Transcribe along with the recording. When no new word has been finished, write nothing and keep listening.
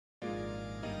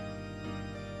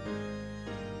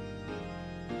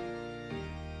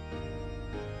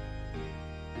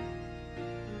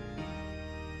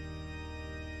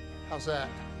How's that?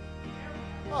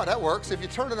 Oh, that works. If you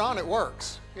turn it on, it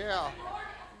works. Yeah.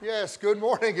 Yes, good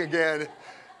morning again.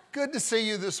 Good to see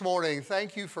you this morning.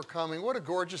 Thank you for coming. What a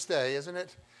gorgeous day, isn't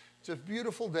it? It's a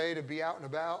beautiful day to be out and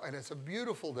about, and it's a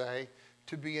beautiful day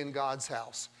to be in God's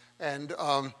house. And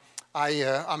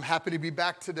I'm happy to be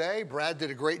back today. Brad did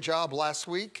a great job last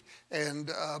week,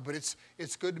 but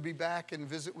it's good to be back and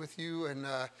visit with you and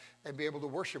be able to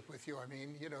worship with you. I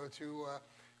mean, you know,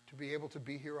 to be able to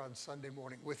be here on Sunday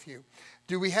morning with you.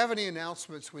 Do we have any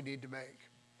announcements we need to make?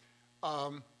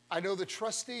 I know the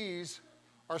trustees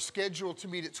are scheduled to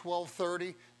meet at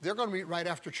 12:30. They're going to meet right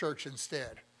after church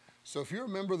instead. So if you're a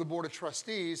member of the Board of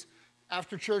Trustees,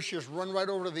 after church, just run right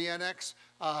over to the annex.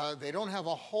 They don't have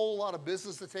a whole lot of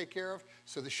business to take care of,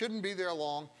 so they shouldn't be there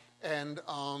long. And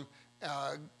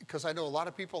because I know a lot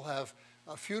of people have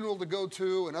a funeral to go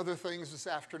to and other things this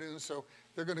afternoon, so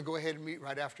they're going to go ahead and meet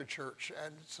right after church.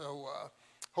 And so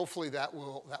hopefully that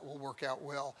will work out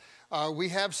well. We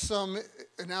have some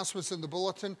announcements in the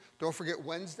bulletin. Don't forget,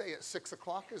 Wednesday at 6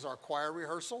 o'clock is our choir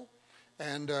rehearsal.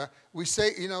 And we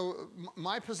say, you know,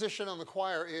 my position on the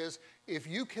choir is, if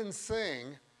you can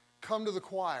sing, come to the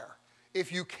choir.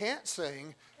 If you can't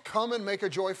sing, come and make a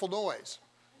joyful noise,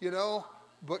 you know,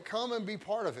 but come and be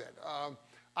part of it.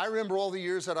 I remember all the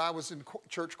years that I was in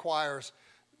church choirs.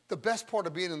 The best part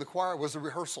of being in the choir was the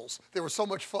rehearsals. They were so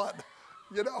much fun,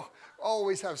 you know,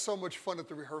 always have so much fun at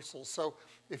the rehearsals. So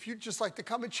if you'd just like to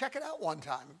come and check it out one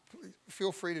time,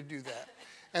 feel free to do that.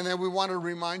 And then we want to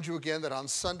remind you again that on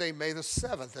Sunday, May the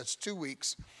 7th, that's 2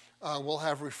 weeks, we'll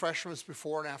have refreshments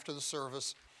before and after the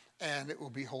service, and it will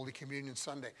be Holy Communion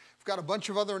Sunday. We've got a bunch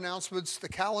of other announcements. The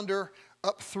calendar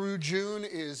up through June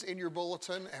is in your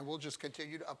bulletin, and we'll just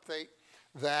continue to update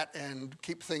that and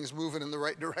keep things moving in the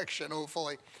right direction,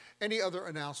 hopefully. Any other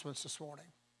announcements this morning?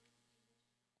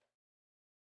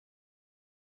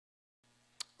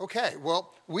 Okay,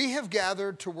 well, we have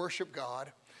gathered to worship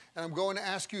God. And I'm going to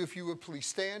ask you if you would please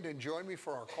stand and join me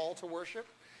for our call to worship.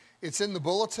 It's in the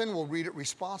bulletin. We'll read it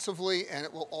responsively, and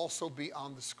it will also be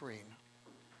on the screen.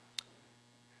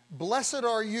 Blessed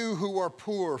are you who are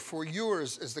poor, for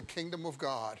yours is the kingdom of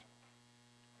God.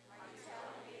 Are you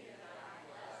telling me that I'm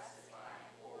blessed if I'm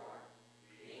poor?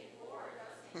 Being poor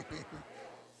doesn't pay my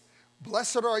bills.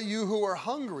 Blessed are you who are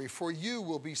hungry, for you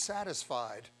will be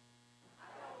satisfied. I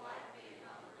don't like being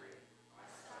hungry. My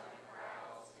stomach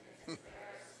growls and it's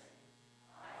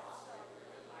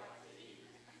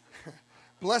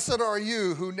Blessed are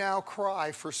you who now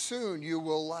cry, for soon you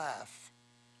will laugh.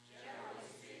 Generally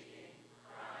speaking,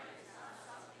 crying is not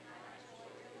something I enjoy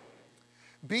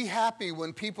doing. Be happy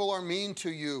when people are mean to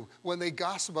you, when they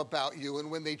gossip about you, and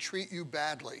when they treat you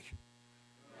badly.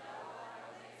 No, I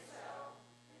don't think so.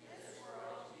 In this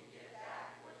world, you get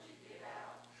back what you give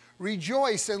out.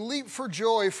 Rejoice and leap for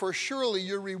joy, for surely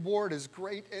your reward is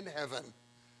great in heaven.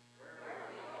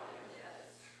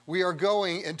 We are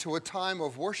going into a time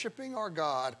of worshiping our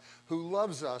God who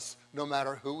loves us no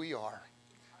matter who we are.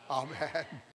 Amen.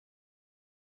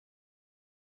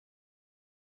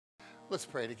 Let's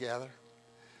pray together.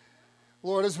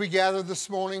 Lord, as we gather this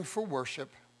morning for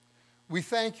worship, we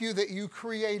thank you that you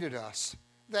created us,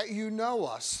 that you know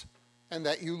us, and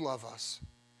that you love us.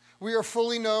 We are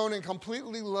fully known and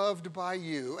completely loved by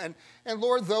you. And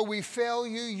Lord, though we fail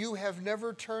you, you have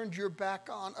never turned your back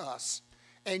on us.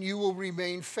 And you will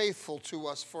remain faithful to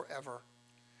us forever.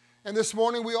 And this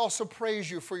morning we also praise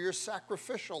you for your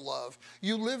sacrificial love.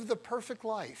 You lived the perfect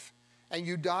life, and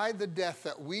you died the death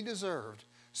that we deserved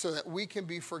so that we can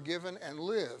be forgiven and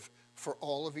live for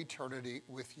all of eternity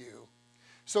with you.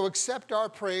 So accept our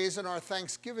praise and our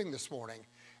thanksgiving this morning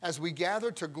as we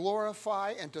gather to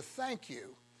glorify and to thank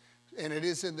you. And it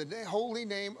is in the holy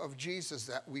name of Jesus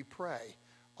that we pray.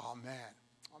 Amen.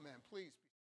 Amen. Please.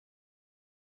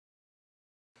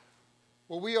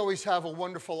 Well, we always have a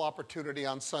wonderful opportunity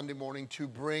on Sunday morning to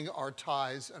bring our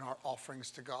tithes and our offerings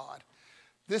to God.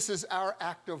 This is our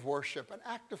act of worship, an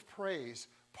act of praise,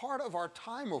 part of our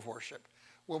time of worship,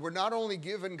 where we're not only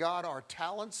giving God our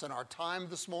talents and our time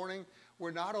this morning,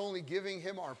 we're not only giving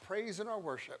him our praise and our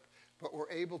worship, but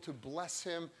we're able to bless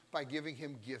him by giving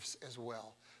him gifts as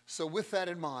well. So with that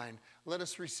in mind,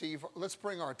 let's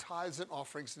bring our tithes and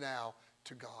offerings now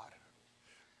to God.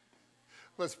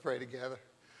 Let's pray together.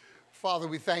 Father,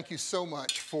 we thank you so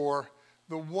much for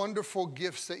the wonderful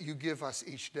gifts that you give us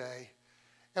each day.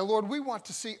 And Lord, we want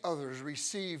to see others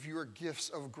receive your gifts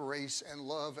of grace and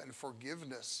love and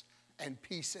forgiveness and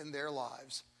peace in their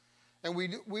lives. And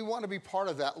we want to be part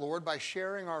of that, Lord, by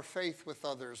sharing our faith with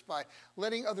others, by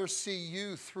letting others see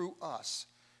you through us,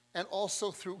 and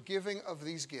also through giving of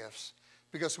these gifts.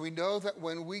 Because we know that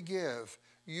when we give,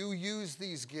 you use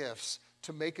these gifts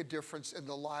to make a difference in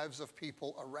the lives of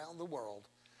people around the world.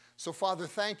 So, Father,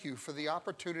 thank you for the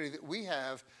opportunity that we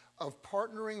have of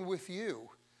partnering with you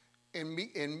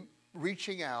in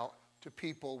reaching out to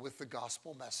people with the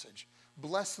gospel message.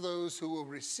 Bless those who will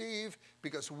receive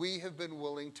because we have been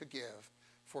willing to give.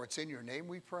 For it's in your name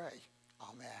we pray.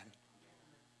 Amen.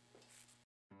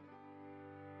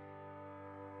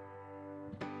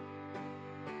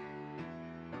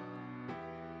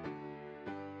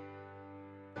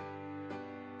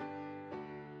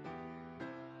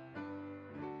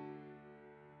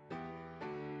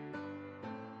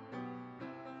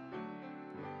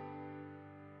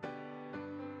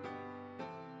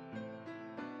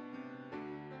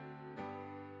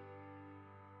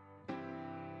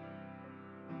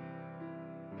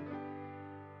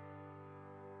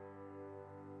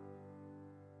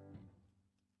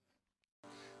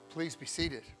 Please be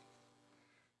seated.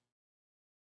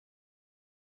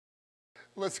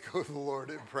 Let's go to the Lord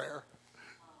in prayer.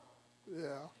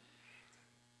 Yeah.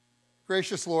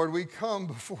 Gracious Lord, we come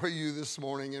before you this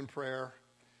morning in prayer.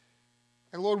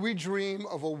 And Lord, we dream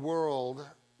of a world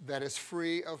that is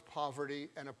free of poverty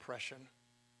and oppression.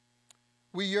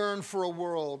 We yearn for a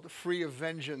world free of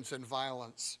vengeance and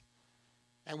violence.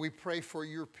 And we pray for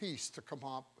your peace to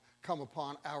come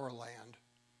upon our land.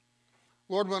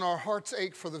 Lord, when our hearts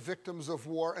ache for the victims of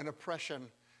war and oppression,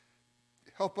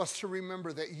 help us to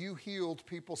remember that you healed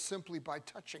people simply by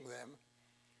touching them.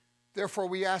 Therefore,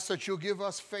 we ask that you'll give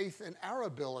us faith in our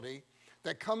ability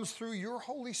that comes through your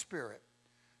Holy Spirit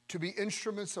to be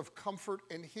instruments of comfort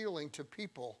and healing to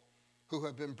people who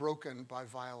have been broken by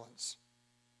violence.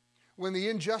 When the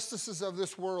injustices of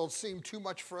this world seem too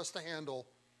much for us to handle,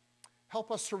 help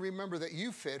us to remember that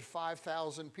you fed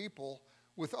 5,000 people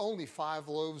with only 5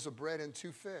 loaves of bread and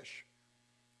 2 fish.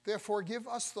 Therefore, give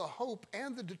us the hope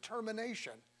and the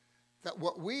determination that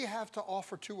what we have to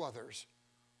offer to others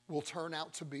will turn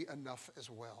out to be enough as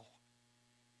well.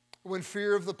 When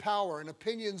fear of the power and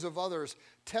opinions of others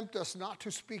tempt us not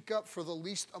to speak up for the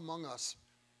least among us,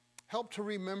 help to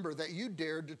remember that you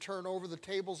dared to turn over the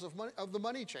tables of the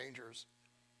money changers.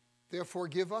 Therefore,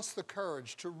 give us the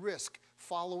courage to risk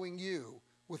following you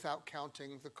without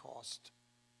counting the cost.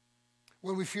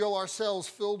 When we feel ourselves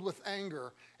filled with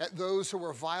anger at those who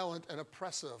are violent and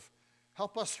oppressive,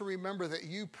 help us to remember that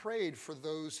you prayed for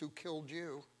those who killed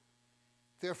you.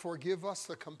 Therefore, give us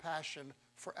the compassion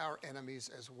for our enemies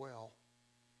as well.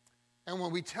 And when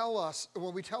we tell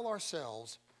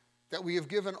ourselves that we have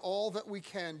given all that we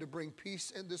can to bring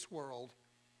peace in this world,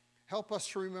 help us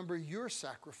to remember your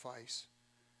sacrifice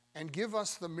and give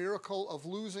us the miracle of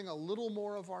losing a little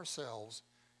more of ourselves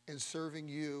in serving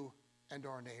you and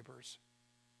our neighbors.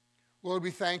 Lord,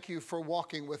 we thank you for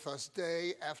walking with us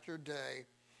day after day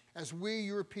as we,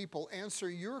 your people, answer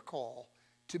your call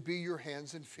to be your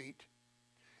hands and feet.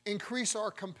 Increase our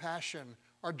compassion,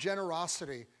 our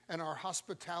generosity, and our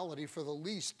hospitality for the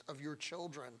least of your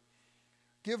children.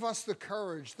 Give us the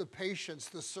courage, the patience,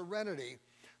 the serenity,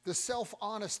 the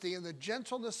self-honesty, and the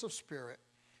gentleness of spirit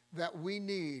that we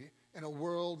need in a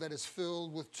world that is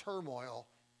filled with turmoil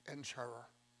and terror.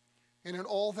 And in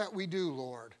all that we do,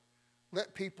 Lord,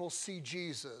 let people see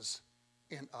Jesus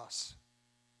in us.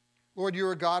 Lord,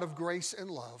 you're a God of grace and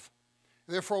love.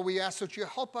 Therefore, we ask that you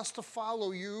help us to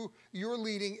follow you, your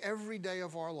leading every day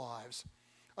of our lives,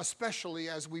 especially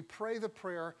as we pray the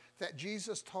prayer that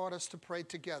Jesus taught us to pray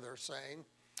together, saying,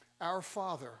 Our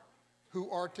Father, who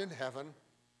art in heaven,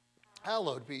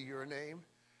 hallowed be your name.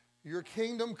 Your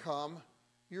kingdom come,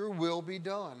 your will be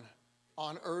done,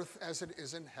 on earth as it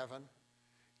is in heaven.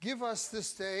 Give us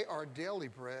this day our daily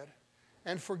bread,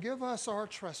 and forgive us our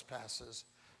trespasses,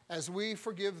 as we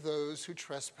forgive those who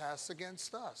trespass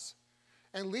against us.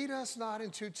 And lead us not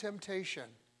into temptation,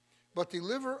 but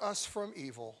deliver us from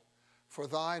evil. For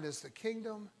thine is the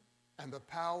kingdom, and the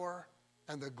power,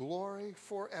 and the glory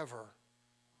forever.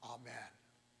 Amen.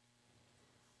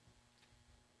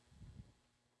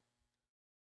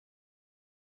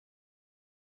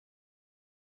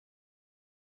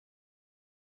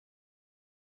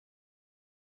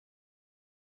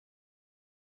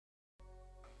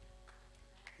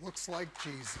 Looks like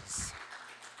Jesus.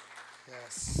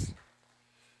 Yes.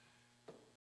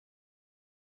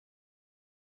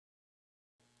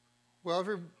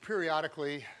 Well,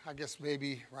 periodically, I guess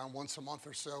maybe around once a month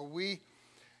or so, we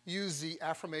use the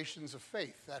affirmations of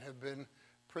faith that have been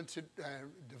printed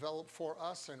and developed for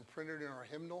us and printed in our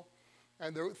hymnal.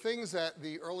 And they're things that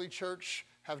the early church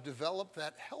have developed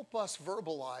that help us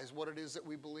verbalize what it is that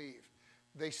we believe.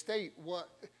 They state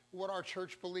what our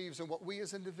church believes and what we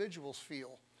as individuals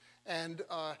feel. And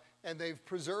they've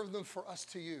preserved them for us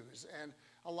to use. And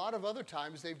A lot of other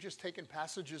times they've just taken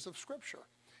passages of Scripture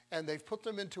and they've put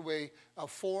them into a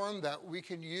form that we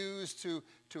can use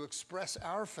to express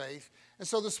our faith. And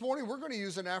so this morning we're going to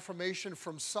use an affirmation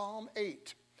from Psalm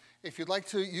 8. If you'd like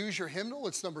to use your hymnal,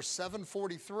 it's number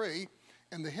 743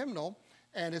 in the hymnal,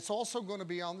 and it's also going to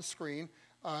be on the screen.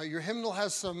 Your hymnal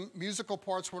has some musical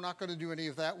parts. We're not going to do any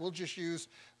of that. We'll just use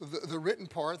the written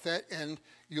part, and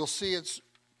you'll see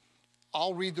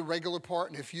I'll read the regular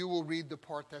part, and if you will read the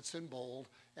part that's in bold,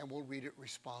 and we'll read it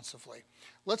responsively.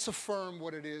 Let's affirm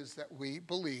what it is that we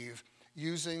believe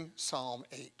using Psalm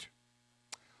 8.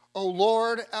 O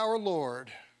Lord, our Lord,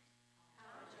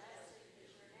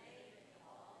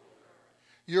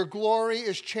 your glory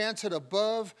is chanted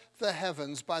above the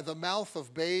heavens by the mouth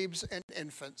of babes and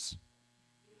infants.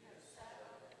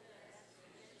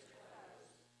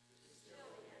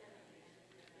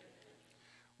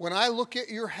 When I look at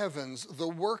your heavens, the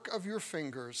work of your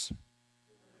fingers,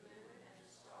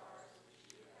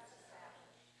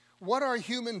 what are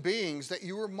human beings that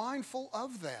you are mindful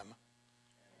of them?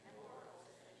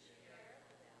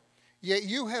 Yet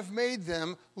you have made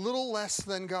them little less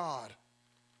than God.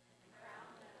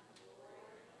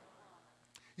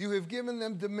 You have given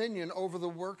them dominion over the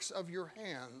works of your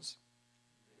hands.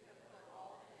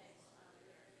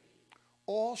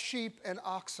 All sheep and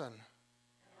oxen,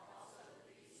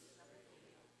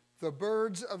 the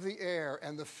birds of the air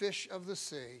and the fish of the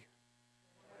sea.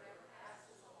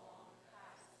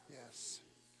 Yes.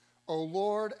 O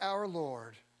Lord, our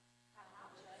Lord.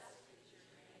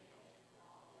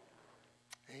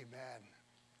 Amen.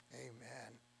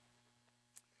 Amen.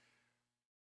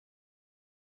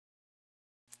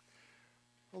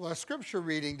 Well, our scripture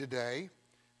reading today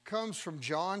comes from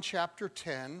John chapter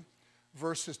 10,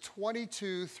 verses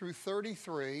 22 through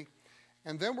 33.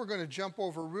 And then we're going to jump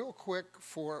over real quick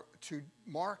to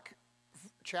Mark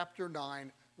chapter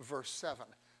 9, verse 7.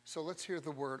 So let's hear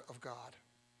the word of God.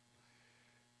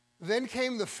 Then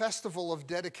came the festival of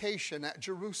dedication at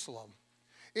Jerusalem.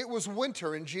 It was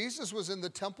winter, and Jesus was in the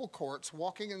temple courts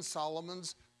walking in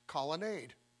Solomon's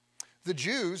colonnade. The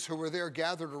Jews who were there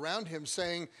gathered around him,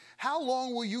 saying, "How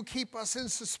long will you keep us in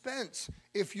suspense?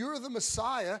 If you're the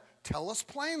Messiah, tell us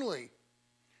plainly."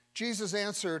 Jesus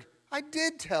answered, "I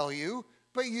did tell you,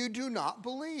 but you do not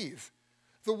believe.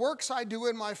 The works I do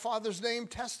in my Father's name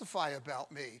testify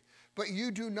about me, but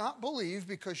you do not believe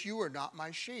because you are not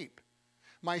my sheep.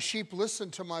 My sheep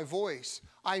listen to my voice.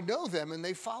 I know them and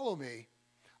they follow me.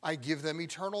 I give them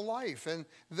eternal life, and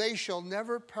they shall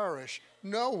never perish.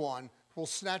 No one will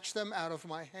snatch them out of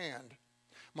my hand.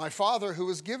 My Father who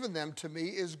has given them to me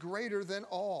is greater than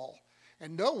all,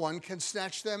 and no one can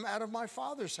snatch them out of my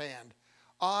Father's hand.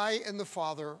 I and the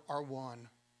Father are one."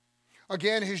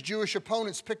 Again, his Jewish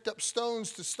opponents picked up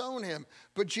stones to stone him,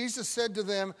 but Jesus said to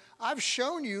them, "I've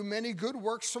shown you many good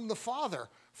works from the Father.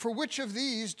 For which of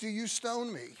these do you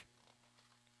stone me?"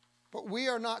 "But we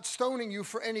are not stoning you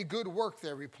for any good work,"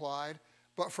 they replied,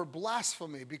 "but for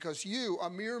blasphemy, because you, a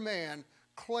mere man,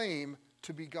 claim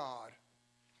to be God."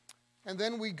 And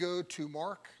then we go to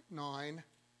Mark 9,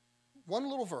 one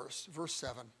little verse, verse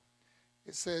 7.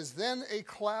 It says, "Then a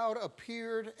cloud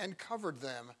appeared and covered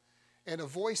them, and a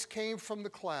voice came from the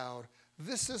cloud,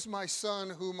 'This is my Son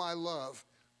whom I love.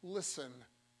 Listen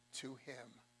to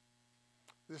him.'"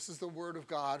 This is the word of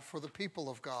God for the people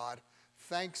of God.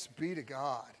 Thanks be to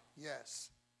God. Yes.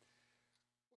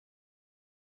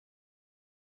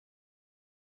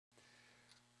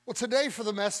 Well, today for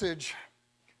the message,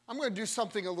 I'm going to do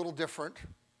something a little different.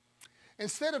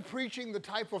 Instead of preaching the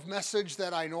type of message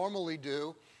that I normally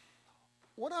do,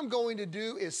 what I'm going to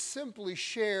do is simply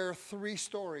share 3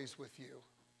 stories with you.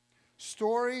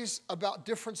 Stories about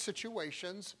different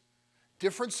situations,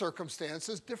 different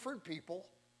circumstances, different people,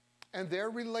 and their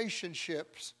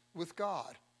relationships with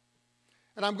God.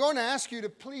 And I'm going to ask you to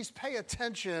please pay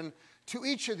attention to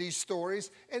each of these stories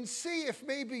and see if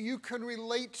maybe you can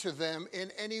relate to them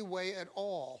in any way at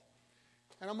all.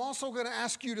 And I'm also going to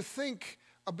ask you to think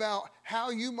about how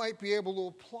you might be able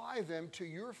to apply them to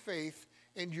your faith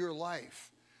and your life.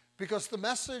 Because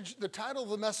the title of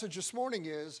the message this morning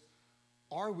is,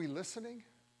 "Are we listening?"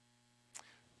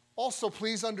 Also,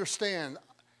 please understand,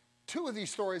 2 of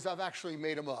these stories I've actually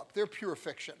made them up. They're pure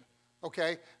fiction,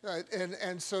 okay?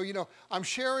 And so, I'm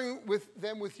sharing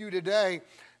them with you today,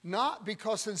 not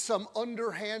because in some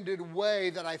underhanded way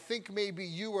that I think maybe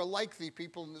you are like the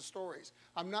people in the stories.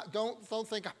 Don't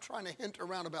think I'm trying to hint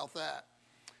around about that.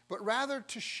 But rather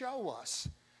to show us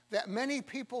that many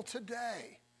people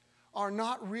today are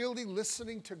not really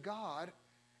listening to God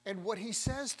and what he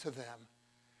says to them.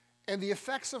 And the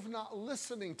effects of not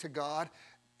listening to God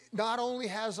not only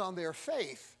has on their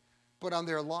faith, but on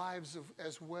their lives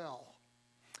as well.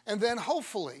 And then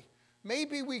hopefully,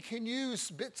 maybe we can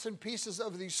use bits and pieces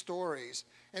of these stories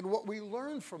and what we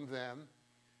learn from them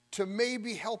to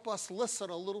maybe help us listen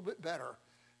a little bit better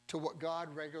to what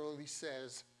God regularly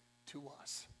says to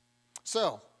us.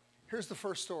 So, here's the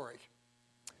first story.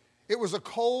 It was a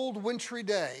cold, wintry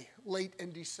day, late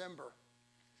in December,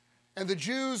 and the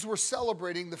Jews were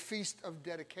celebrating the Feast of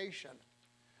Dedication.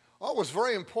 Well, it was a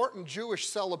very important Jewish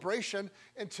celebration,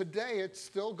 and today it's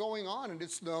still going on, and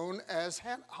it's known as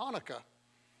Hanukkah.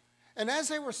 And as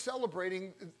they were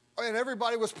celebrating, and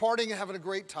everybody was partying and having a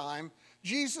great time,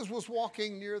 Jesus was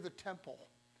walking near the temple.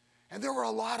 And there were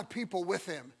a lot of people with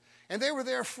him. And they were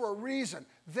there for a reason.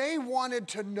 They wanted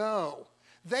to know.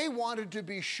 They wanted to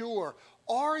be sure.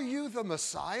 Are you the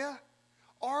Messiah?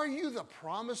 Are you the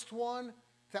promised one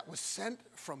that was sent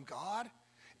from God?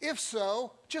 If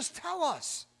so, just tell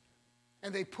us.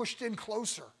 And they pushed in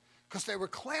closer because they were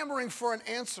clamoring for an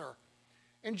answer.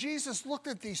 And Jesus looked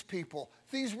at these people,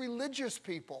 these religious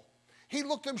people. He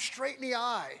looked them straight in the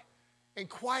eye. And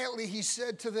quietly he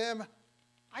said to them,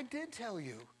 I did tell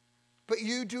you, but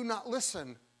you do not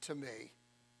listen to me.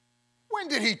 When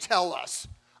did he tell us?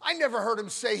 I never heard him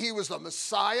say he was the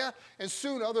Messiah. And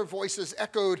soon other voices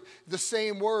echoed the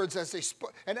same words as they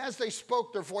spoke. And as they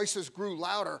spoke, their voices grew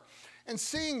louder. And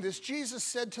seeing this, Jesus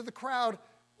said to the crowd,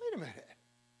 wait a minute.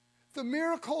 The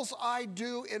miracles I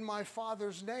do in my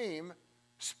Father's name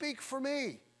speak for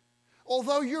me.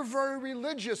 Although you're very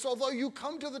religious, although you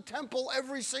come to the temple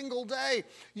every single day,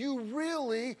 you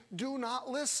really do not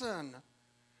listen.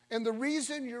 And the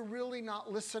reason you're really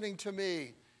not listening to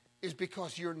me is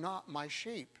because you're not my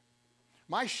sheep.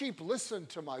 My sheep listen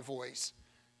to my voice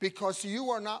because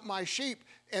you are not my sheep,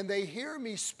 and they hear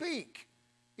me speak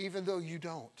even though you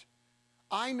don't.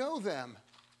 I know them,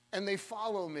 and they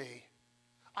follow me.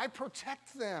 I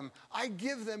protect them. I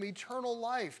give them eternal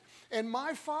life. And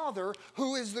my Father,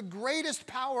 who is the greatest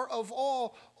power of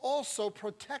all, also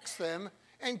protects them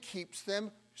and keeps them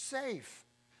safe.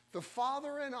 The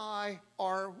Father and I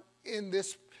are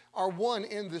one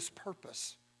in this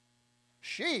purpose.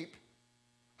 Sheep?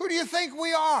 Who do you think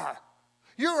we are?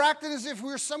 You're acting as if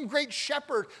we're some great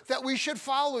shepherd that we should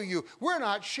follow you. We're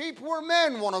not sheep, we're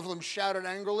men, one of them shouted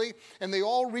angrily, and they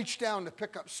all reached down to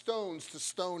pick up stones to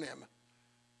stone him.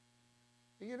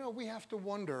 You know, we have to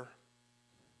wonder,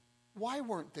 why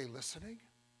weren't they listening?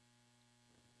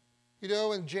 You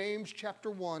know, in James chapter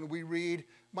 1, we read,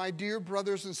 my dear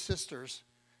brothers and sisters,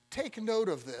 take note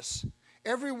of this.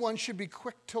 Everyone should be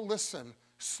quick to listen,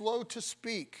 slow to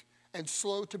speak, and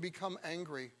slow to become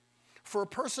angry. For a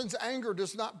person's anger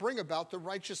does not bring about the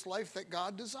righteous life that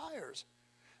God desires.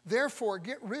 Therefore,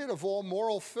 get rid of all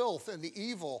moral filth and the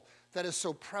evil that is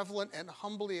so prevalent, and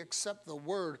humbly accept the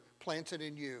word planted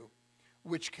in you,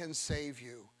 which can save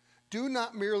you. Do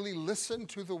not merely listen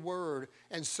to the word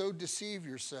and so deceive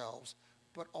yourselves,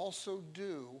 but also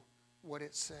do what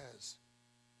it says.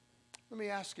 Let me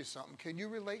ask you something. Can you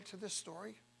relate to this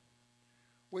story?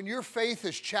 When your faith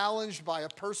is challenged by a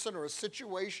person or a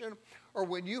situation, or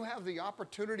when you have the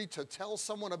opportunity to tell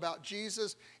someone about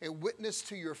Jesus and witness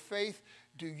to your faith,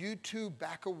 do you too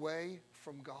back away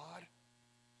from God?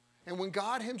 And when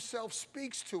God himself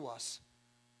speaks to us,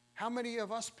 how many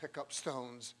of us pick up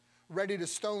stones, ready to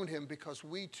stone him because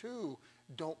we too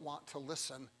don't want to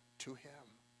listen to him?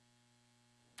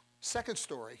 Second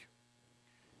story.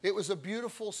 It was a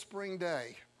beautiful spring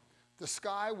day. The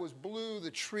sky was blue, the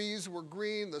trees were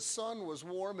green, the sun was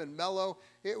warm and mellow.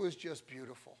 It was just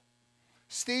beautiful.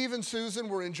 Steve and Susan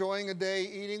were enjoying a day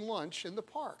eating lunch in the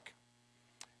park.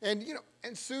 And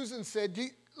Susan said,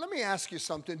 let me ask you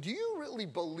something. Do you really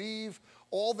believe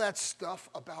all that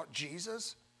stuff about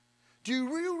Jesus? Do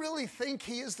you really think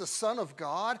he is the Son of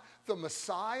God, the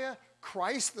Messiah,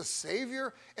 Christ, the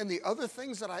Savior, and the other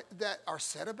things that are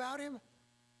said about him?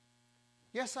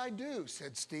 Yes, I do,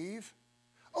 said Steve.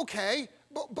 Okay,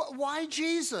 but why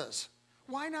Jesus?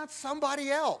 Why not somebody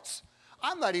else?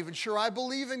 I'm not even sure I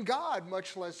believe in God,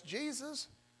 much less Jesus.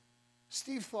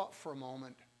 Steve thought for a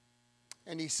moment,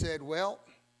 and he said, well,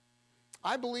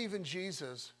 I believe in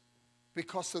Jesus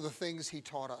because of the things he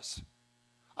taught us.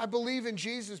 I believe in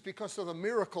Jesus because of the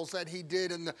miracles that he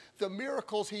did and the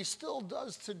miracles he still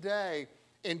does today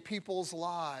in people's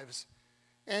lives.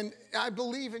 And I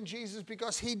believe in Jesus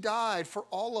because he died for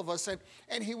all of us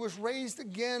and he was raised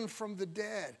again from the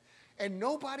dead. And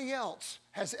nobody else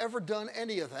has ever done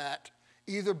any of that,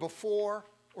 either before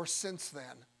or since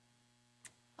then.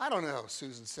 I don't know,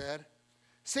 Susan said.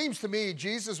 Seems to me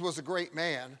Jesus was a great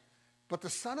man, but the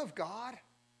Son of God?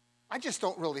 I just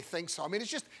don't really think so. I mean,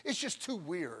 it's just too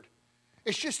weird.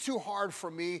 It's just too hard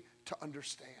for me to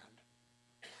understand.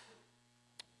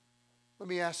 Let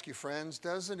me ask you, friends,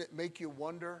 doesn't it make you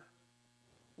wonder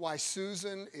why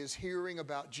Susan is hearing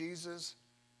about Jesus,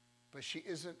 but she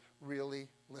isn't really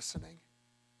listening?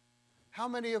 How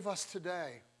many of us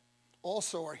today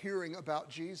also are hearing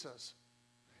about Jesus?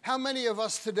 How many of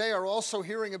us today are also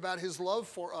hearing about his love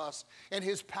for us and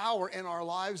his power in our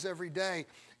lives every day,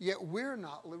 yet we're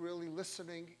not really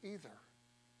listening either?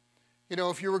 You know,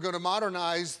 if you were going to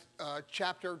modernize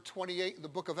chapter 28 in the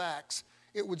book of Acts,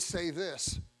 it would say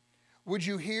this: would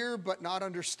you hear but not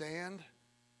understand?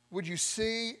 Would you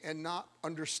see and not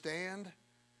understand?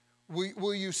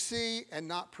 Will you see and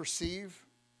not perceive?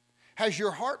 Has your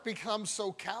heart become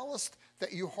so calloused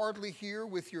that you hardly hear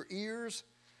with your ears?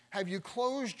 Have you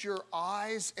closed your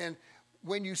eyes, and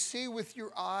when you see with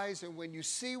your eyes, and when you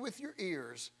see with your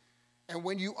ears, and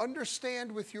when you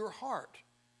understand with your heart,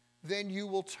 then you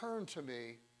will turn to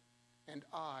me, and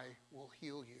I will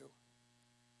heal you.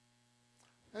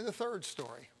 And the third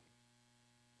story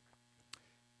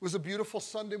was a beautiful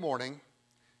Sunday morning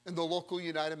in the local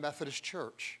United Methodist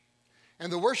Church.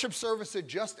 And the worship service had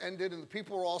just ended, and the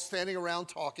people were all standing around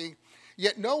talking,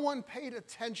 yet no one paid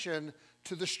attention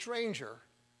to the stranger,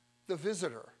 the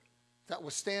visitor, that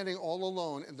was standing all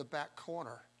alone in the back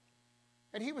corner.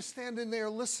 And he was standing there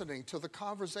listening to the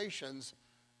conversations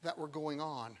that were going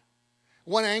on.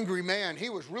 One angry man,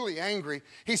 he was really angry.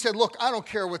 He said, look, I don't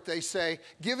care what they say.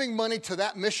 Giving money to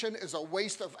that mission is a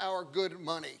waste of our good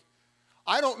money.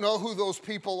 I don't know who those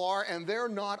people are, and they're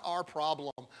not our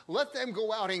problem. Let them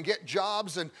go out and get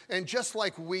jobs, and just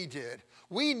like we did.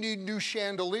 We need new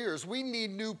chandeliers. We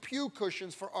need new pew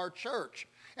cushions for our church.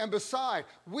 And besides,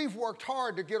 we've worked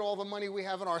hard to get all the money we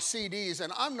have in our CDs,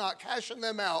 and I'm not cashing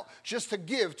them out just to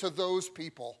give to those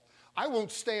people. I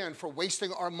won't stand for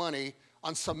wasting our money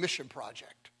on some mission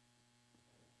project.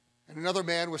 And another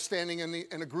man was standing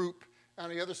in a group on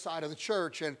the other side of the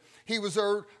church, and he was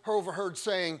overheard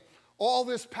saying, all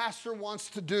this pastor wants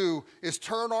to do is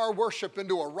turn our worship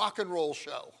into a rock and roll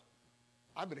show.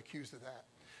 I've been accused of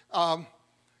that.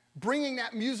 Bringing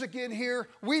that music in here,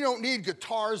 we don't need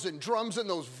guitars and drums and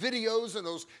those videos and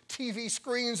those TV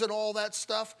screens and all that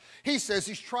stuff. He says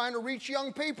he's trying to reach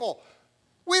young people.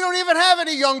 We don't even have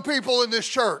any young people in this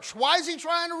church. Why is he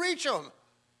trying to reach them?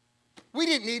 We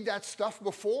didn't need that stuff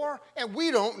before, and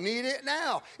we don't need it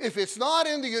now. If it's not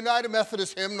in the United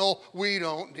Methodist hymnal, we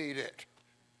don't need it.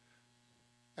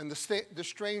 And the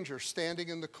stranger standing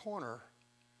in the corner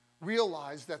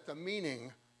realized that the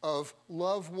meaning of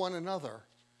love one another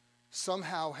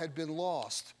somehow had been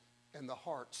lost in the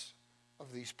hearts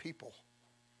of these people.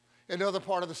 In another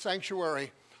part of the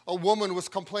sanctuary, a woman was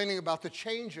complaining about the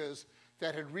changes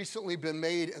that had recently been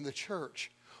made in the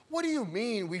church. What do you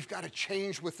mean we've got to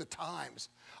change with the times?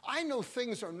 I know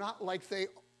things are not like they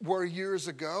were years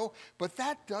ago, but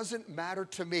that doesn't matter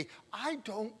to me. I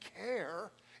don't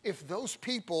care if those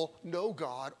people know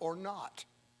God or not.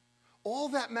 All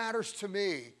that matters to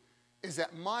me is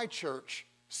that my church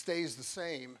stays the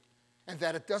same and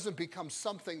that it doesn't become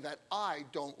something that I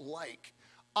don't like.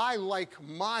 I like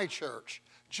my church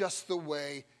just the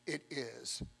way it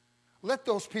is. Let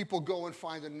those people go and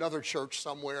find another church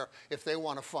somewhere if they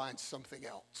want to find something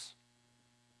else.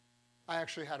 I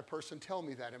actually had a person tell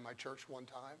me that in my church one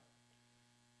time.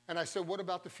 And I said, what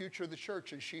about the future of the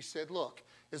church? And she said, look,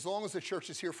 as long as the church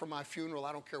is here for my funeral,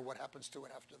 I don't care what happens to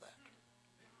it after that.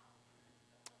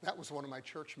 That was one of my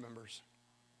church members.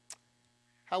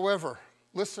 However,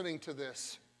 listening to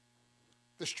this,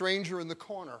 the stranger in the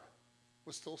corner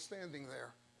was still standing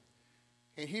there.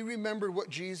 And he remembered what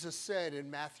Jesus said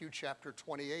in Matthew chapter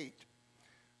 28,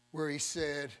 where he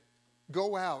said,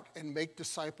 go out and make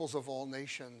disciples of all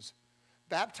nations,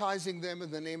 baptizing them in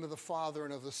the name of the Father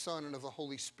and of the Son and of the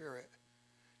Holy Spirit.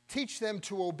 Teach them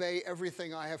to obey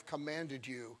everything I have commanded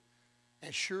you,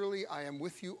 and surely I am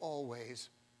with you always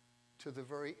to the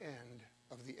very end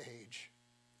of the age.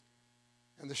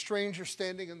 And the stranger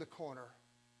standing in the corner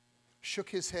shook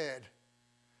his head,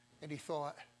 and he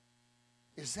thought,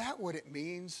 is that what it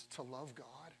means to love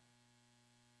God?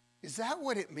 Is that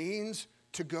what it means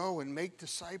to go and make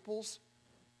disciples?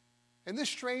 And this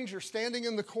stranger standing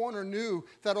in the corner knew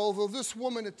that although this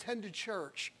woman attended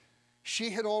church,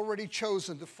 she had already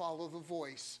chosen to follow the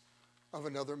voice of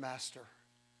another master.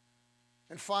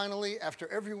 And finally, after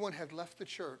everyone had left the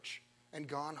church and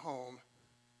gone home,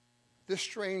 this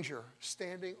stranger,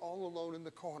 standing all alone in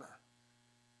the corner,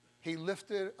 he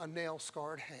lifted a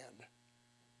nail-scarred hand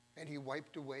and he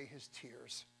wiped away his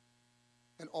tears.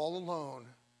 And all alone,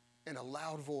 in a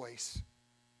loud voice,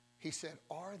 he said,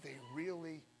 are they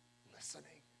really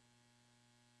listening?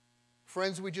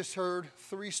 Friends, we just heard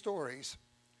 3 stories,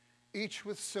 each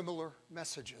with similar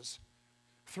messages.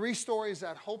 3 stories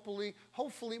that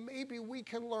hopefully maybe we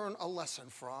can learn a lesson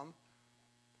from.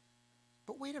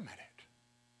 But wait a minute.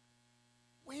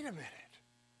 Wait a minute.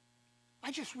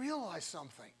 I just realized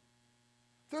something.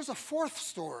 There's a 4th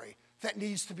story that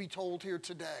needs to be told here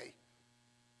today.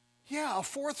 Yeah, a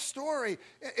 4th story.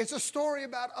 It's a story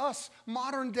about us,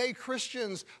 modern day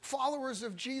Christians, followers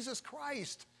of Jesus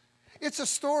Christ. It's a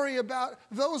story about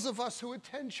those of us who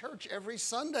attend church every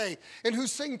Sunday and who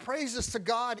sing praises to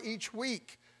God each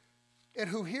week and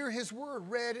who hear his word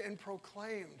read and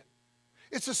proclaimed.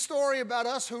 It's a story about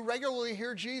us who regularly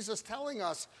hear Jesus telling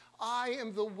us, I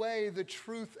am the way, the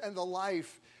truth, and the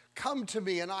life. Come to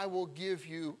me and I will give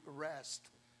you rest.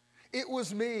 It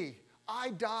was me.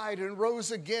 I died and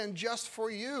rose again just for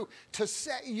you, to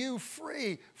set you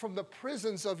free from the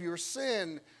prisons of your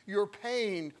sin, your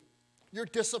pain, your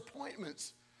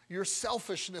disappointments, your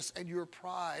selfishness, and your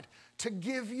pride, to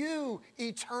give you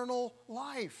eternal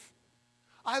life.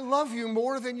 I love you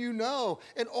more than you know,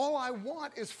 and all I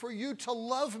want is for you to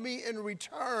love me in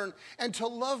return and to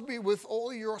love me with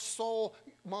all your soul,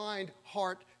 mind,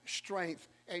 heart, strength,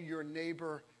 and your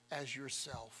neighbor as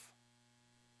yourself.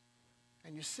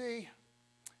 And you see,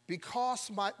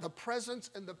 because the presence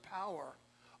and the power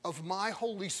of my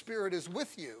Holy Spirit is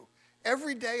with you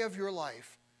every day of your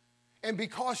life, and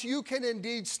because you can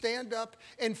indeed stand up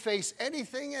and face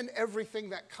anything and everything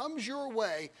that comes your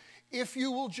way, if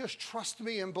you will just trust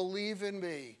me and believe in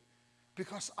me,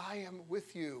 because I am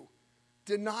with you.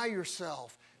 Deny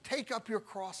yourself, take up your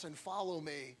cross and follow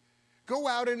me. Go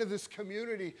out into this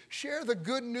community, share the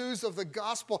good news of the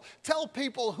gospel, tell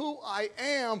people who I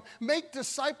am, make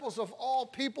disciples of all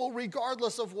people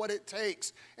regardless of what it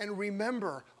takes. And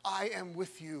remember, I am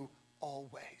with you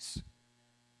always.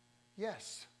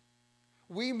 Yes,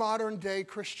 we modern day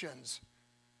Christians,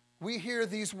 we hear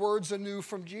these words anew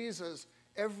from Jesus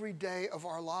every day of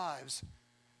our lives.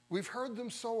 We've heard them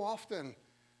so often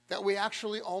that we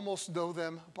actually almost know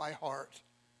them by heart.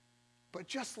 But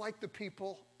just like the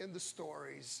people in the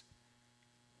stories,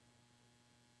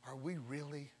 are we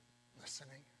really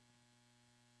listening?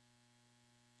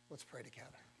 Let's pray together.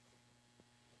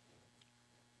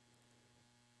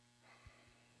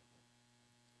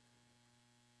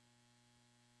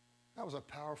 That was a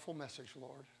powerful message,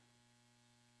 Lord.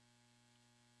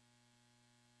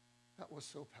 That was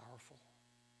so powerful.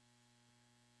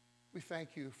 We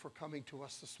thank you for coming to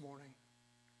us this morning,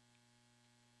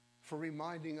 for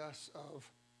reminding us of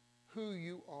who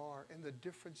you are and the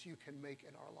difference you can make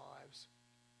in our lives.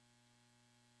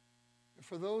 And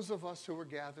for those of us who are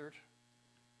gathered,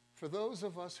 for those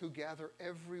of us who gather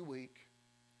every week,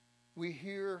 we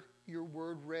hear your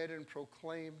word read and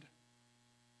proclaimed.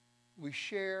 We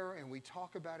share and we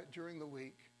talk about it during the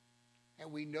week,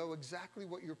 and we know exactly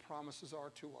what your promises are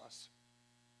to us.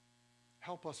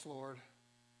 Help us, Lord,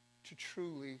 to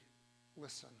truly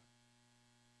listen.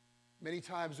 Many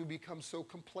times we become so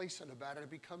complacent about it.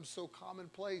 It becomes so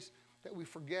commonplace that we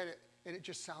forget it, and it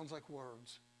just sounds like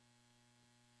words.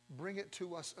 Bring it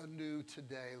to us anew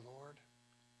today, Lord.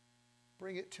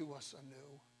 Bring it to us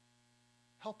anew.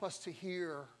 Help us to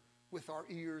hear with our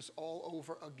ears all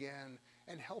over again,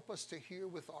 and help us to hear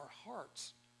with our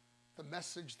hearts the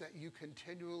message that you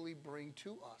continually bring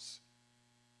to us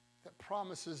that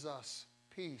promises us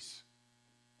peace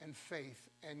and faith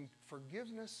and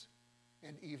forgiveness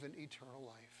and even eternal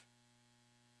life.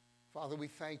 Father, we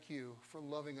thank you for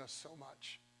loving us so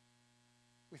much.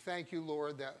 We thank you,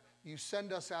 Lord, that you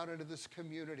send us out into this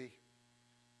community.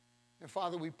 And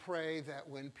Father, we pray that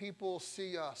when people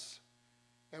see us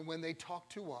and when they talk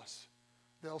to us,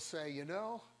 they'll say, you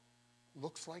know,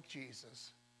 looks like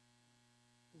Jesus.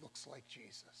 Looks like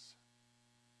Jesus.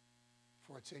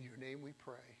 For it's in your name we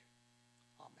pray.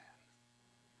 Amen.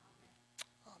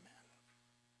 Amen.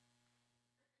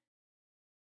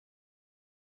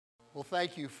 Well,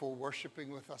 thank you for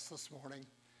worshiping with us this morning.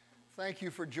 Thank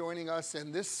you for joining us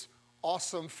in this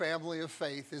awesome family of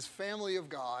faith, this family of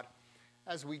God,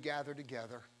 as we gather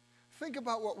together. Think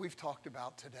about what we've talked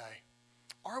about today.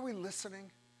 Are we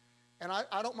listening? And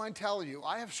I don't mind telling you,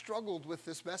 I have struggled with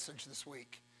this message this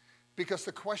week, because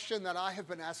the question that I have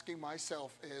been asking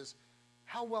myself is,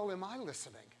 how well am I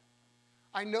listening?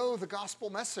 I know the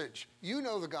gospel message. You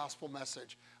know the gospel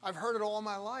message. I've heard it all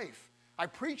my life. I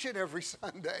preach it every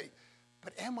Sunday.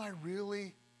 But am I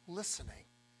really listening?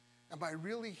 Am I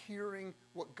really hearing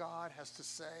what God has to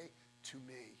say to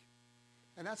me?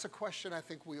 And that's a question I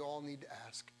think we all need to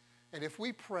ask. And if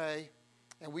we pray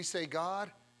and we say,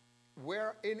 God,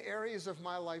 where in areas of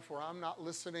my life where I'm not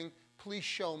listening, please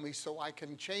show me so I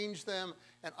can change them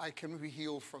and I can be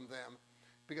healed from them.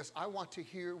 Because I want to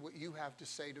hear what you have to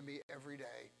say to me every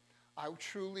day. I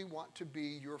truly want to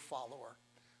be your follower.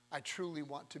 I truly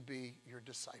want to be your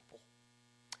disciple.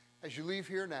 As you leave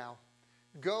here now,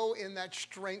 go in that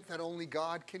strength that only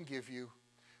God can give you.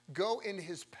 Go in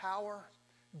his power,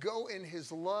 go in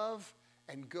his love,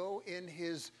 and go in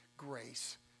his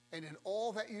grace. And in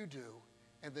all that you do,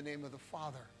 in the name of the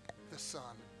Father, the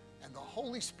Son, and the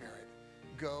Holy Spirit,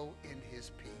 go in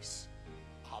his peace.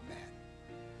 Amen.